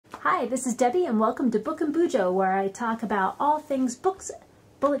Hi, this is Debbie and welcome to Book and Bujo, where I talk about all things books,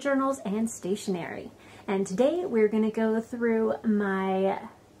 bullet journals, and stationery. And today we're going to go through my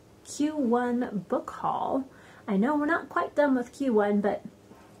Q1 book haul. I know we're not quite done with Q1, but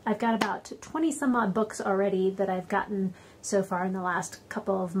I've got about 20 some odd books already that I've gotten so far in the last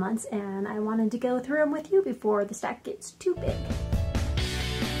couple of months, and I wanted to go through them with you before the stack gets too big.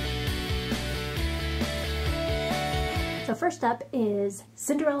 So first up is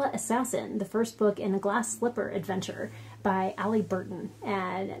Cinderella Assassin, the first book in a glass slipper adventure by Allie Burton.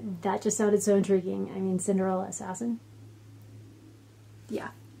 And that just sounded so intriguing. I mean, Cinderella Assassin? Yeah,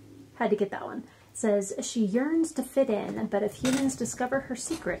 had to get that one. It says, she yearns to fit in, but if humans discover her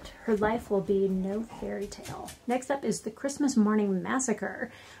secret, her life will be no fairy tale. Next up is The Christmas Morning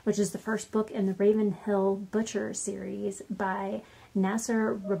Massacre, which is the first book in the Raven Hill Butcher series by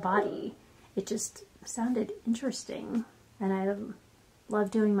Nasser Rabadi. It just sounded interesting. And I love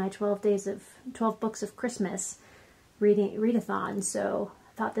doing my 12 books of Christmas readathon, so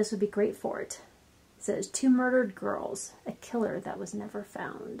I thought this would be great for it. It says, 2 murdered girls, a killer that was never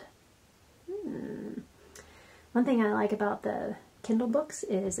found. One thing I like about the Kindle books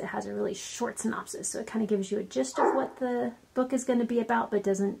is it has a really short synopsis, so it kind of gives you a gist of what the book is going to be about, but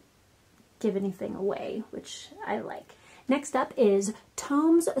doesn't give anything away, which I like. Next up is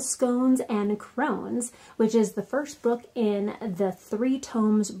Tomes, Scones, and Crones, which is the first book in the 3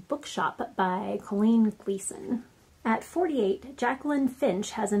 Tomes Bookshop by Colleen Gleason. At 48, Jacqueline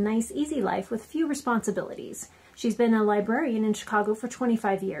Finch has a nice, easy life with few responsibilities. She's been a librarian in Chicago for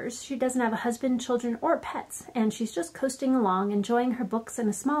 25 years. She doesn't have a husband, children, or pets, and she's just coasting along, enjoying her books and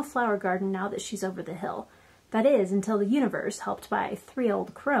a small flower garden now that she's over the hill. That is, until the universe, helped by 3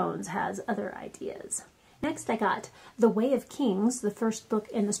 old crones, has other ideas. Next I got The Way of Kings, the first book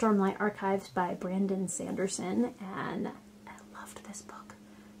in the Stormlight Archives by Brandon Sanderson, and I loved this book.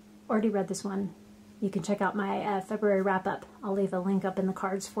 Already read this one. You can check out my February wrap-up. I'll leave a link up in the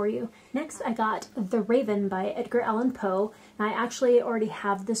cards for you. Next I got The Raven by Edgar Allan Poe. And I actually already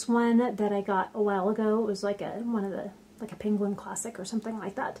have this one that I got a while ago. It was like a Penguin Classic or something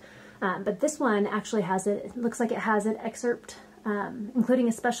like that. But this one actually has it looks like it has an excerpt including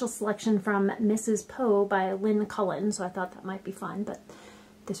a special selection from Mrs. Poe by Lynn Cullen, so I thought that might be fun, but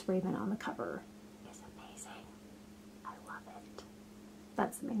this raven on the cover is amazing. I love it.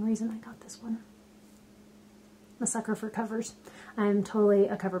 That's the main reason I got this one. I'm a sucker for covers. I'm totally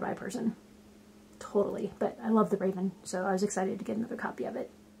a cover buy person. Totally, but I love the raven, so I was excited to get another copy of it.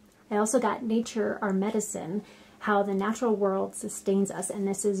 I also got Nature, Our Medicine, How the Natural World Sustains Us, and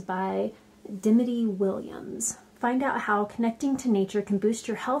this is by Dimity Williams. Find out how connecting to nature can boost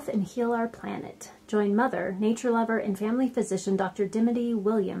your health and heal our planet. Join mother, nature lover, and family physician Dr. Dimity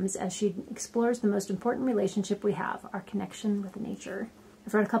Williams as she explores the most important relationship we have, our connection with nature.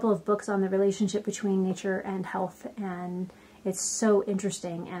 I've read a couple of books on the relationship between nature and health, and it's so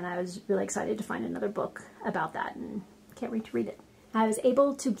interesting, and I was really excited to find another book about that, and can't wait to read it. I was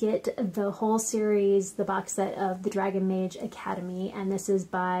able to get the whole series, the box set of The Dragon Mage Academy, and this is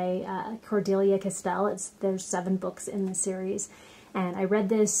by Cordelia Castell. There's 7 books in the series, and I read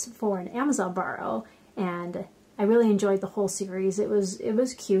this for an Amazon borrow, and I really enjoyed the whole series. It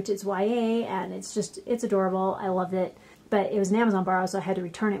was cute. It's YA, and it's adorable. I loved it, but it was an Amazon borrow, so I had to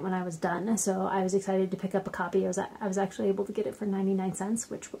return it when I was done. So I was excited to pick up a copy. I was actually able to get it for 99 cents,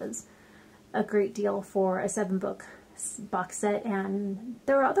 which was a great deal for a 7-book box set, and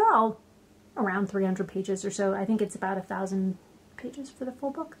they're all around 300 pages or so. I think it's about 1,000 pages for the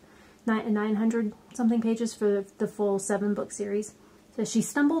full book, 900 something pages for the full 7-book series. So she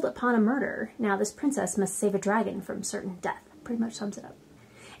stumbled upon a murder. Now this princess must save a dragon from certain death. Pretty much sums it up.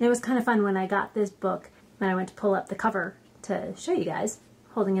 And it was kind of fun when I got this book, when I went to pull up the cover to show you guys,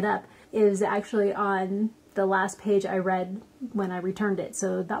 holding it up, it was actually on the last page I read when I returned it.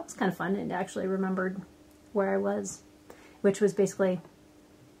 So that was kind of fun, and actually remembered where I was, which was basically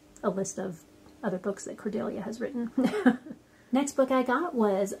a list of other books that Cordelia has written. Next book I got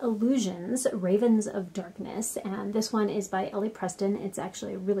was Illusions, Ravens of Darkness, and this one is by Ellie Preston. It's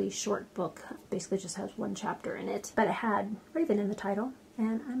actually a really short book, basically just has 1 chapter in it, but it had Raven in the title,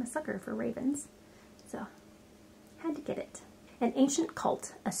 and I'm a sucker for ravens, so had to get it. An Ancient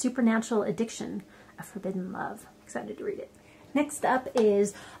Cult, A Supernatural Addiction, A Forbidden Love. Excited to read it. Next up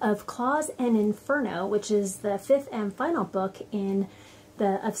is Of Claws and Inferno, which is the 5th and final book in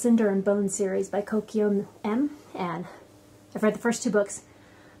the Of Cinder and Bone series by Kokyo M. And I've read the first 2 books,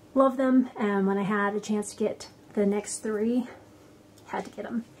 love them, and when I had a chance to get the next 3, had to get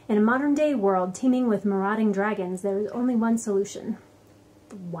them. In a modern-day world teeming with marauding dragons, there is only one solution: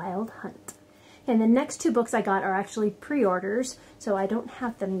 the Wild Hunt. And the next two books I got are actually pre-orders, so I don't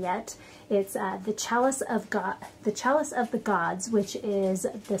have them yet. It's The Chalice of the Gods, which is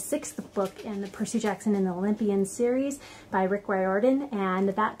the 6th book in the Percy Jackson and the Olympians series by Rick Riordan, and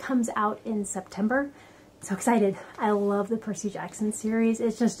that comes out in September. So excited. I love the Percy Jackson series.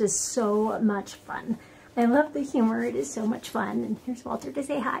 It just is so much fun. I love the humor. It is so much fun. And here's Walter to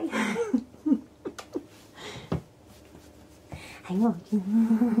say hi. Hi, Walter.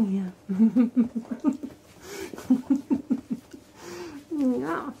 Yeah.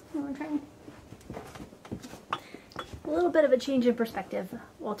 Yeah. Okay. A little bit of a change in perspective.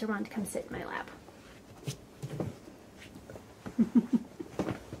 Walter wanted to come sit in my lap.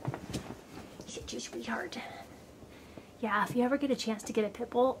 Sit, you sweetheart. Yeah, if you ever get a chance to get a pit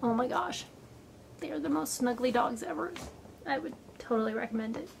bull, oh my gosh. They are the most snuggly dogs ever. I would totally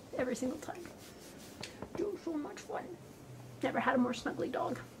recommend it every single time. They're so much fun. Never had a more snuggly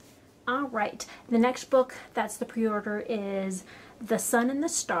dog. Alright, the next book that's the pre-order is The Sun and the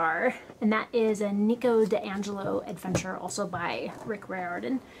Star, and that is a Nico D'Angelo adventure, also by Rick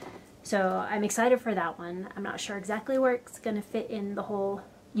Riordan. So I'm excited for that one. I'm not sure exactly where it's going to fit in the whole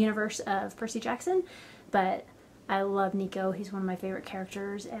universe of Percy Jackson, but I love Nico. He's one of my favorite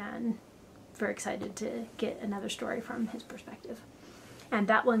characters, and very excited to get another story from his perspective. And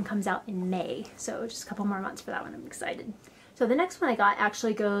that one comes out in May, so just a couple more months for that one. I'm excited. So the next one I got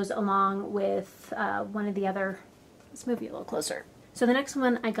actually goes along with one of the other, let's move you a little closer. So the next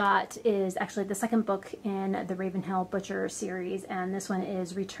one I got is actually the second book in the Ravenhill Butcher series, and this one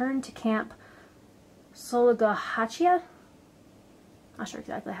is Return to Camp Sologahachia. Not sure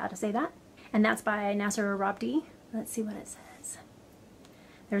exactly how to say that. And that's by Nasser Rabdi. Let's see what it says.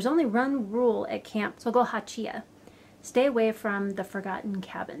 There's only one rule at Camp Sologahachia. Stay away from the forgotten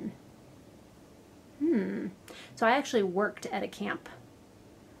cabin. So I actually worked at a camp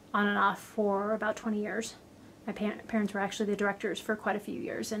on and off for about 20 years. My parents were actually the directors for quite a few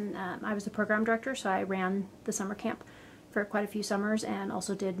years, and I was the program director, so I ran the summer camp for quite a few summers and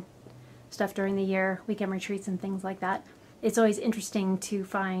also did stuff during the year, weekend retreats and things like that. It's always interesting to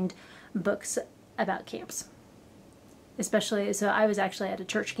find books about camps. Especially, so I was actually at a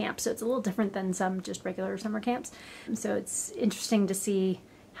church camp, so it's a little different than some just regular summer camps. So it's interesting to see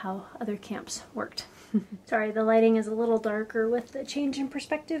how other camps worked. Sorry, the lighting is a little darker with the change in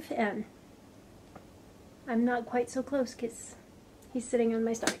perspective, and I'm not quite so close because he's sitting on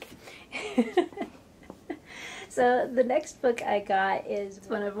my stomach. So the next book I got is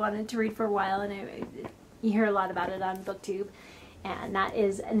one I've wanted to read for a while, and you hear a lot about it on BookTube, and that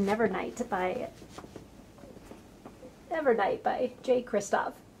is Nevernight by Jay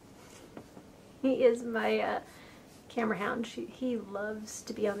Kristoff. He is my camera hound. He loves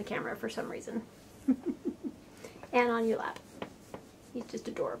to be on the camera for some reason. And on your lap. He's just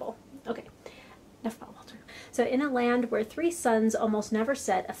adorable. Okay, enough about Walter. So in a land where 3 suns almost never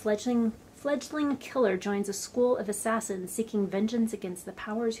set, a fledgling killer joins a school of assassins seeking vengeance against the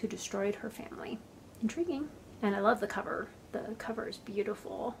powers who destroyed her family. Intriguing. And I love the cover. The cover is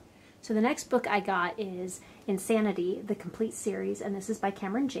beautiful. So the next book I got is Insanity, the complete series, and this is by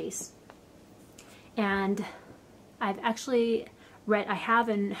Cameron Jace. And I've actually read, I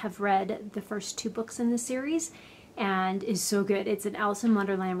have read the first 2 books in the series, and is so good. It's an Alice in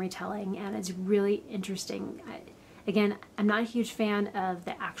Wonderland retelling, and it's really interesting. Again, I'm not a huge fan of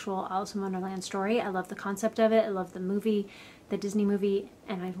the actual Alice in Wonderland story. I love the concept of it. I love the movie, the Disney movie,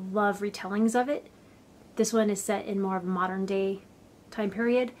 and I love retellings of it. This one is set in more of a modern day time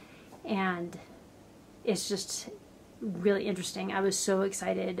period, and it's just really interesting. I was so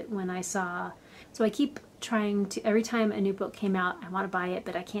excited when I saw, so I keep trying to, every time a new book came out, I want to buy it,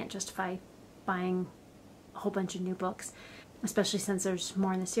 but I can't justify buying a whole bunch of new books, especially since there's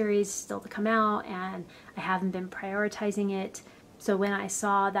more in the series still to come out, and I haven't been prioritizing it. So when I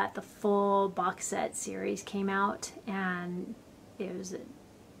saw that the full box set series came out and it was a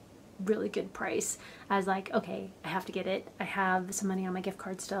really good price, I was like, okay, I have to get it. I have some money on my gift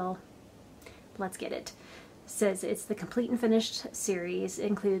card still. Let's get it. Says it's the complete and finished series. It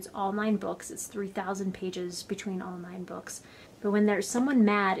includes all 9 books. It's 3,000 pages between all 9 books. But when there's someone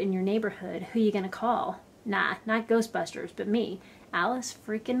mad in your neighborhood, who you gonna call? Nah, not Ghostbusters, but me, Alice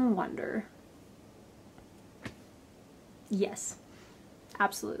freaking Wonder. Yes,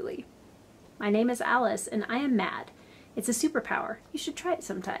 absolutely. My name is Alice, and I am mad. It's a superpower. You should try it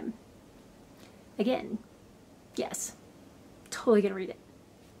sometime. Again, yes. Totally gonna read it.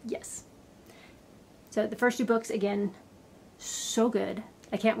 Yes. So the first 2 books, again, so good.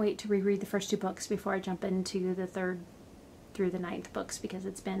 I can't wait to reread the first 2 books before I jump into the 3rd through the 9th books, because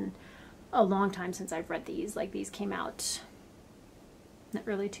it's been a long time since I've read these. Like, these came out the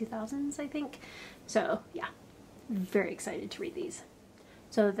early 2000s, I think. So yeah, very excited to read these.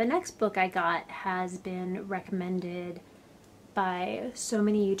 So the next book I got has been recommended by so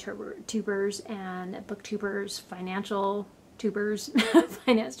many YouTubers and booktubers, financial tubers,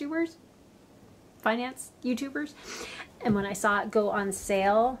 finance YouTubers. And when I saw it go on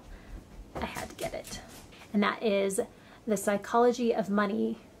sale, I had to get it. And that is The Psychology of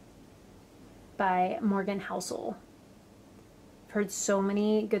Money by Morgan Housel. I've heard so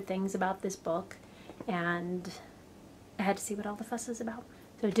many good things about this book, and I had to see what all the fuss is about.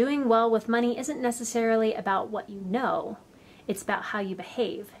 So doing well with money isn't necessarily about what you know. It's about how you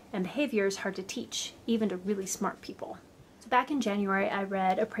behave, and behavior is hard to teach, even to really smart people. So back in January, I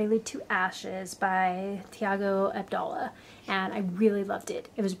read A Prelude to Ashes by Tiago Abdallah, and I really loved it.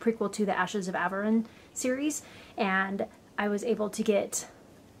 It was a prequel to the Ashes of Averyn series, and I was able to get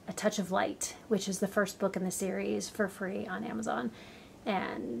A Touch of Light, which is the first book in the series, for free on Amazon.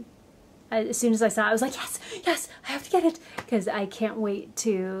 And as soon as I saw it, I was like, yes, yes, I have to get it, because I can't wait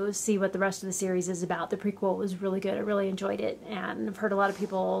to see what the rest of the series is about. The prequel was really good. I really enjoyed it, and I've heard a lot of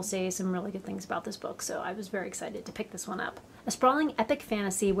people say some really good things about this book, so I was very excited to pick this one up. A sprawling epic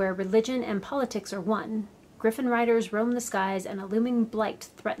fantasy where religion and politics are one. Griffin riders roam the skies, and a looming blight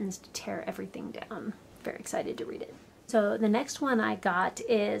threatens to tear everything down. Very excited to read it. So the next one I got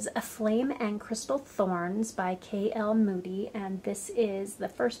is A Flame and Crystal Thorns by K.L. Moody, and this is the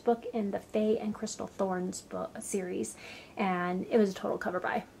first book in the Fae and Crystal Thorns series, and it was a total cover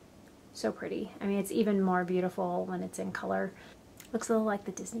buy. So pretty. I mean, it's even more beautiful when it's in color. Looks a little like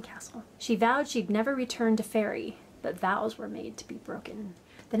the Disney castle. She vowed she'd never return to Fairy, but vows were made to be broken.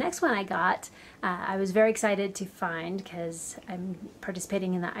 The next one I got, I was very excited to find because I'm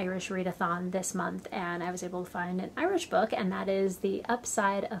participating in the Irish Readathon this month, and I was able to find an Irish book, and that is The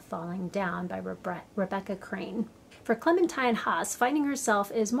Upside of Falling Down by Rebecca Crane. For Clementine Haas, finding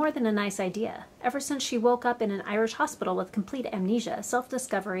herself is more than a nice idea. Ever since she woke up in an Irish hospital with complete amnesia,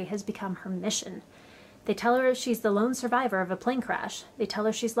 self-discovery has become her mission. They tell her she's the lone survivor of a plane crash. They tell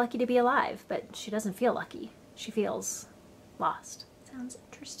her she's lucky to be alive, but she doesn't feel lucky. She feels lost. Sounds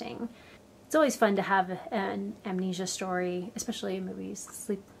interesting. It's always fun to have an amnesia story, especially in movies.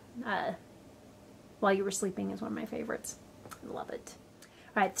 Sleep While You Were Sleeping is one of my favorites. I love it.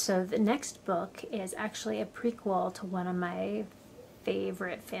 Alright, so the next book is actually a prequel to one of my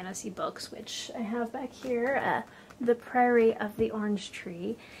favorite fantasy books, which I have back here, The Priory of the Orange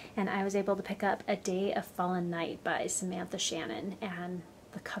Tree, and I was able to pick up A Day of Fallen Night by Samantha Shannon, and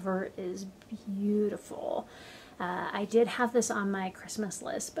the cover is beautiful. I did have this on my Christmas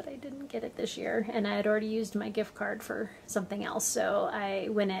list, but I didn't get it this year, and I had already used my gift card for something else, so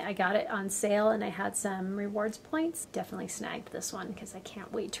when I got it on sale and I had some rewards points, definitely snagged this one because I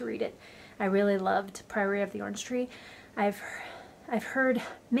can't wait to read it. I really loved Priory of the Orange Tree. I've heard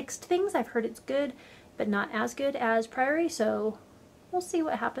mixed things. I've heard it's good, but not as good as Priory, so we'll see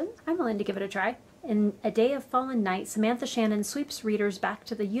what happens. I'm willing to give it a try. In A Day of Fallen Night, Samantha Shannon sweeps readers back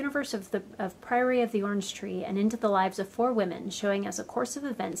to the universe of Priory of the Orange Tree and into the lives of 4 women, showing us a course of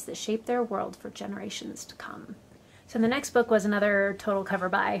events that shape their world for generations to come. So the next book was another total cover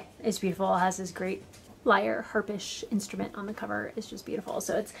buy. It's beautiful. It has this great lyre, harpish instrument on the cover. It's just beautiful.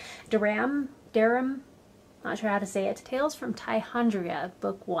 So it's Daram, not sure how to say it, Tales from Tyhandria,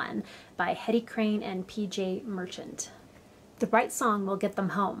 Book 1 by Hetty Crane and P.J. Merchant. The right song will get them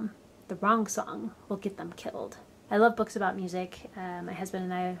home. The wrong song will get them killed. I love books about music. My husband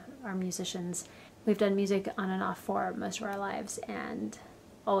and I are musicians. We've done music on and off for most of our lives, and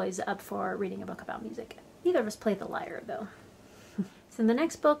always up for reading a book about music. Neither of us play the lyre, though. So the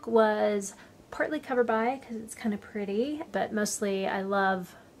next book was partly cover by because it's kind of pretty, but mostly I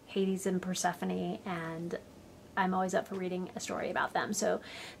love Hades and Persephone, and I'm always up for reading a story about them. So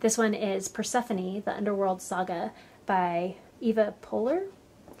this one is Persephone, the Underworld Saga by Eva Poehler.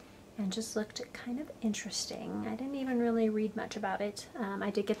 And just looked kind of interesting. I didn't even really read much about it.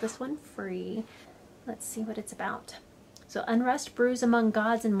 I did get this one free. Let's see what it's about. So unrest brews among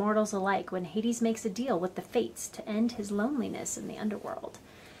gods and mortals alike when Hades makes a deal with the fates to end his loneliness in the underworld.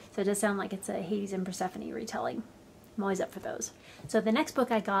 So it does sound like it's a Hades and Persephone retelling. I'm always up for those. So the next book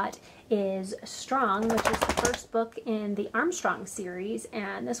I got is Strong, which is the first book in the Armstrong series,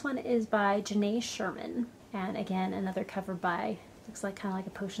 and this one is by Janae Sherman. And again, another cover by, looks like kind of like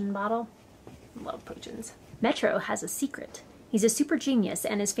a potion bottle. Love potions. Metro has a secret. He's a super genius,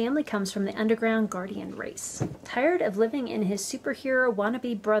 and his family comes from the underground guardian race. Tired of living in his superhero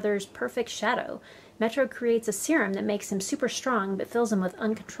wannabe brother's perfect shadow, Metro creates a serum that makes him super strong but fills him with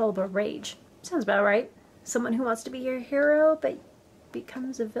uncontrollable rage. Sounds about right. Someone who wants to be your hero but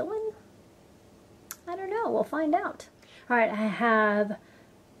becomes a villain? I don't know. We'll find out. All right, I have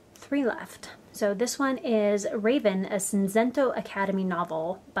 3 left. So this one is Raven, a Cinzento Academy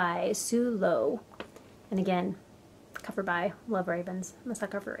novel by Sue Lowe. And again, cover by, love ravens, I'm a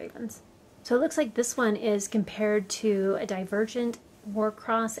sucker for ravens. So it looks like this one is compared to a Divergent,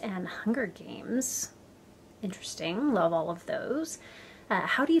 Warcross, and Hunger Games. Interesting, love all of those.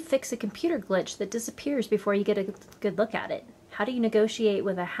 How do you fix a computer glitch that disappears before you get a good look at it? How do you negotiate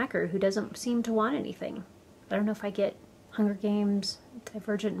with a hacker who doesn't seem to want anything? I don't know if I get Hunger Games,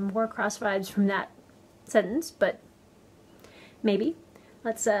 Divergent, and Warcross vibes from that sentence, but maybe.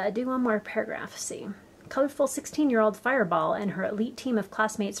 Let's do one more paragraph, see. Colorful 16-year-old Fireball and her elite team of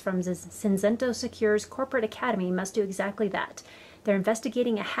classmates from Cinzento Secure's corporate academy must do exactly that. They're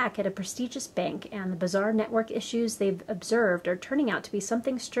investigating a hack at a prestigious bank, and the bizarre network issues they've observed are turning out to be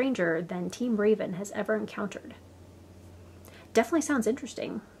something stranger than Team Raven has ever encountered. Definitely sounds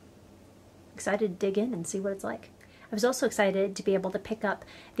interesting. Excited to dig in and see what it's like. I was also excited to be able to pick up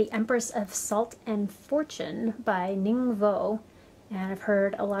The Empress of Salt and Fortune by Ning Vo, and I've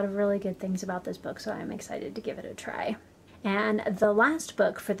heard a lot of really good things about this book, so I'm excited to give it a try. And the last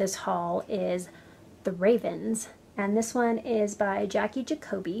book for this haul is The Ravens, and this one is by Jackie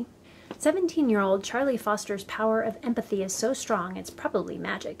Jacoby. 17-year-old Charlie Foster's power of empathy is so strong it's probably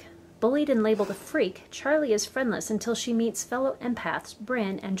magic. Bullied and labeled a freak, Charlie is friendless until she meets fellow empaths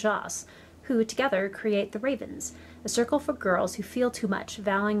Bryn and Joss, who together create the Ravens, a circle for girls who feel too much,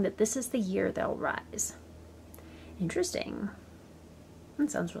 vowing that this is the year they'll rise. Interesting.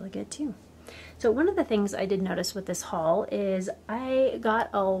 That sounds really good too. So one of the things I did notice with this haul is I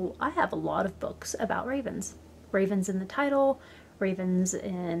have a lot of books about ravens. Ravens in the title, ravens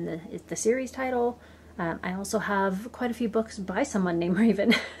in the series title. I also have quite a few books by someone named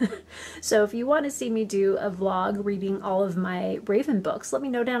Raven. So if you want to see me do a vlog reading all of my Raven books, let me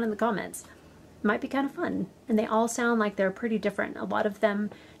know down in the comments. It might be kind of fun. And they all sound like they're pretty different. A lot of them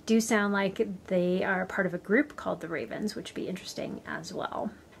do sound like they are part of a group called the Ravens, which would be interesting as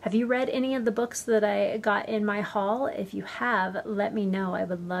well. Have you read any of the books that I got in my haul? If you have, let me know. I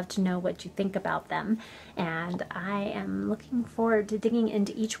would love to know what you think about them. And I am looking forward to digging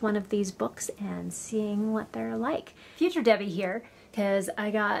into each one of these books and seeing what they're like. Future Debbie here, because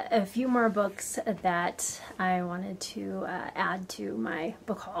I got a few more books that I wanted to add to my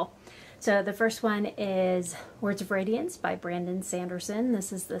book haul. So the first one is Words of Radiance by Brandon Sanderson.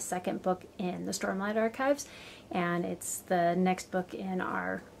 This is the second book in the Stormlight Archives, and it's the next book in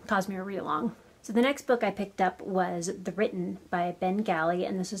our Cosmere read-along. So the next book I picked up was The Written by Ben Galley,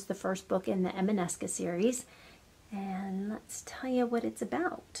 and this is the first book in the Emaneska series. And let's tell you what it's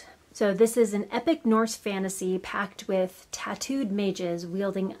about. So this is an epic Norse fantasy packed with tattooed mages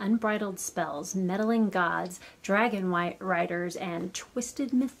wielding unbridled spells, meddling gods, dragon riders, and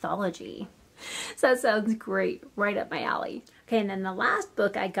twisted mythology. So that sounds great, right up my alley. Okay, and then the last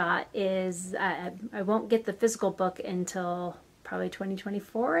book I got is, I won't get the physical book until probably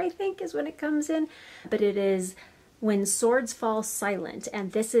 2024, I think, is when it comes in. But it is When Swords Fall Silent,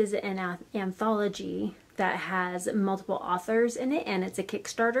 and this is an anthology that has multiple authors in it, and it's a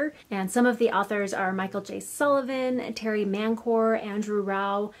Kickstarter. And some of the authors are Michael J. Sullivan, Terry Mancor, Andrew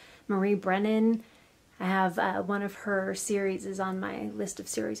Rao, Marie Brennan. I have one of her series is on my list of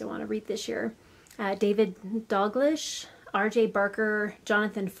series I want to read this year. David Douglas, R.J. Barker,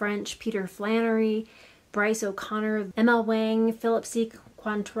 Jonathan French, Peter Flannery, Bryce O'Connor, M.L. Wang, Philip C.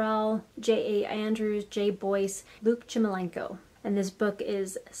 Quantrell, J.A. Andrews, Jay Boyce, Luke Chimilenko. And this book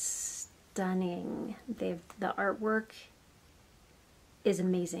is stunning. The artwork is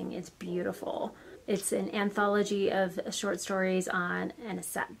amazing. It's beautiful. It's an anthology of short stories on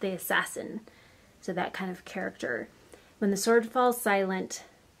the assassin, so that kind of character. When the Sword Falls Silent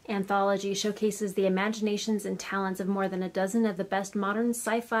anthology showcases the imaginations and talents of more than a dozen of the best modern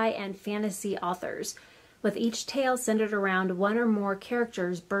sci-fi and fantasy authors, with each tale centered around one or more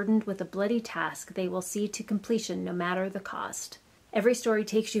characters burdened with a bloody task they will see to completion no matter the cost. Every story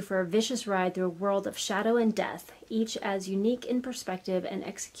takes you for a vicious ride through a world of shadow and death, each as unique in perspective and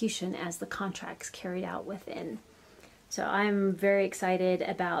execution as the contracts carried out within. So I'm very excited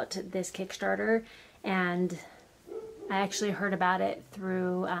about this Kickstarter, and I actually heard about it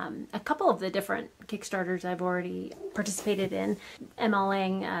through a couple of the different Kickstarters I've already participated in. Emma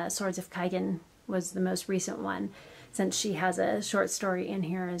Lang, Swords of Kaigen, was the most recent one, since she has a short story in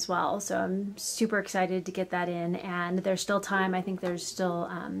here as well. So I'm super excited to get that in, and there's still time. I think there's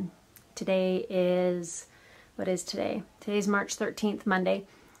still, today is, what is today? Today's March 13th, Monday.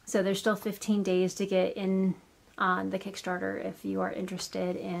 So there's still 15 days to get in on the Kickstarter if you are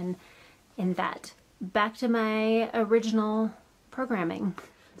interested in that. Back to my original programming.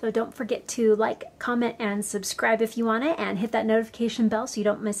 So don't forget to like, comment, and subscribe if you want it, and hit that notification bell so you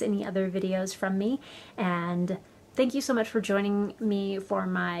don't miss any other videos from me. And thank you so much for joining me for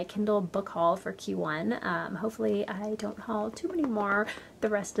my Kindle book haul for Q1. Hopefully I don't haul too many more the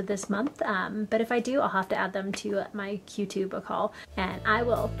rest of this month, but if I do, I'll have to add them to my Q2 book haul. And I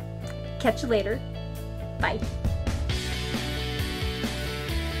will catch you later. Bye.